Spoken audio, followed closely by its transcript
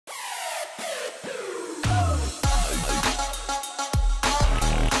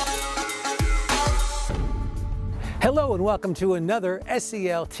Hello and welcome to another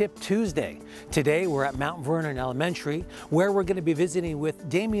SEL Tip Tuesday. Today we're at Mount Vernon Elementary where we're going to be visiting with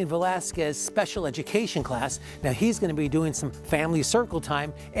Damian Velasquez special education class. Now he's going to be doing some family circle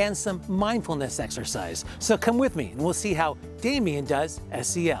time and some mindfulness exercise. So come with me and we'll see how Damian does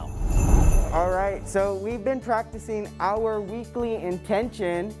SEL. All right, so we've been practicing our weekly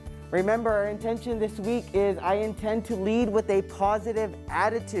intention. Remember, our intention this week is I intend to lead with a positive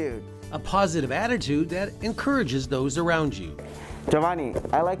attitude. A positive attitude that encourages those around you. Giovanni,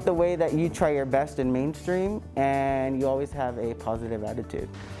 I like the way that you try your best in mainstream and you always have a positive attitude.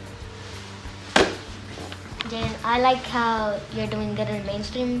 Dan, I like how you're doing good in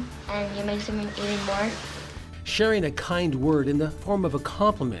mainstream and you're mainstreaming even more. Sharing a kind word in the form of a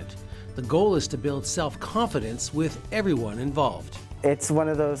compliment. The goal is to build self-confidence with everyone involved. It's one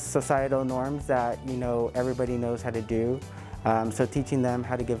of those societal norms that, everybody knows how to do. So teaching them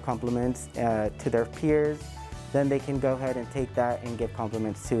how to give compliments to their peers, then they can go ahead and take that and give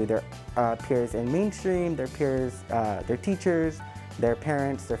compliments to their peers in mainstream, their peers, their teachers, their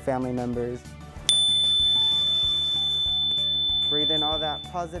parents, their family members. Breathe in all that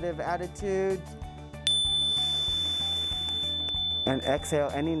positive attitude and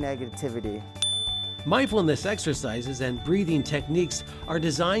exhale any negativity. Mindfulness exercises and breathing techniques are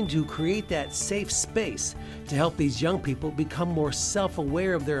designed to create that safe space to help these young people become more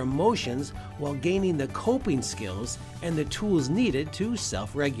self-aware of their emotions while gaining the coping skills and the tools needed to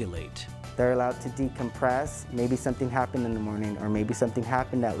self-regulate. They're allowed to decompress. Maybe something happened in the morning or maybe something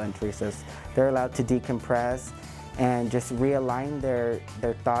happened at lunch recess. They're allowed to decompress and just realign their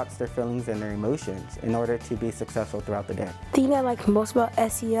thoughts, their feelings, and their emotions in order to be successful throughout the day. The thing I like most about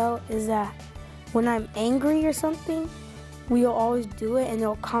SEL is that when I'm angry or something, we'll always do it and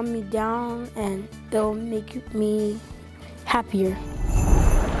it'll calm me down and it'll make me happier.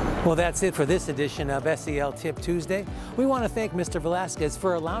 Well, that's it for this edition of SEL Tip Tuesday. We want to thank Mr. Velasquez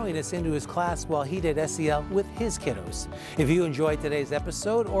for allowing us into his class while he did SEL with his kiddos. If you enjoyed today's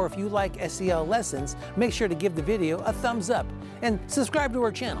episode or if you like SEL lessons, make sure to give the video a thumbs up and subscribe to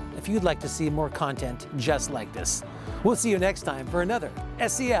our channel if you'd like to see more content just like this. We'll see you next time for another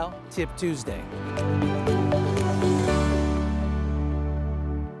SEL Tip Tuesday.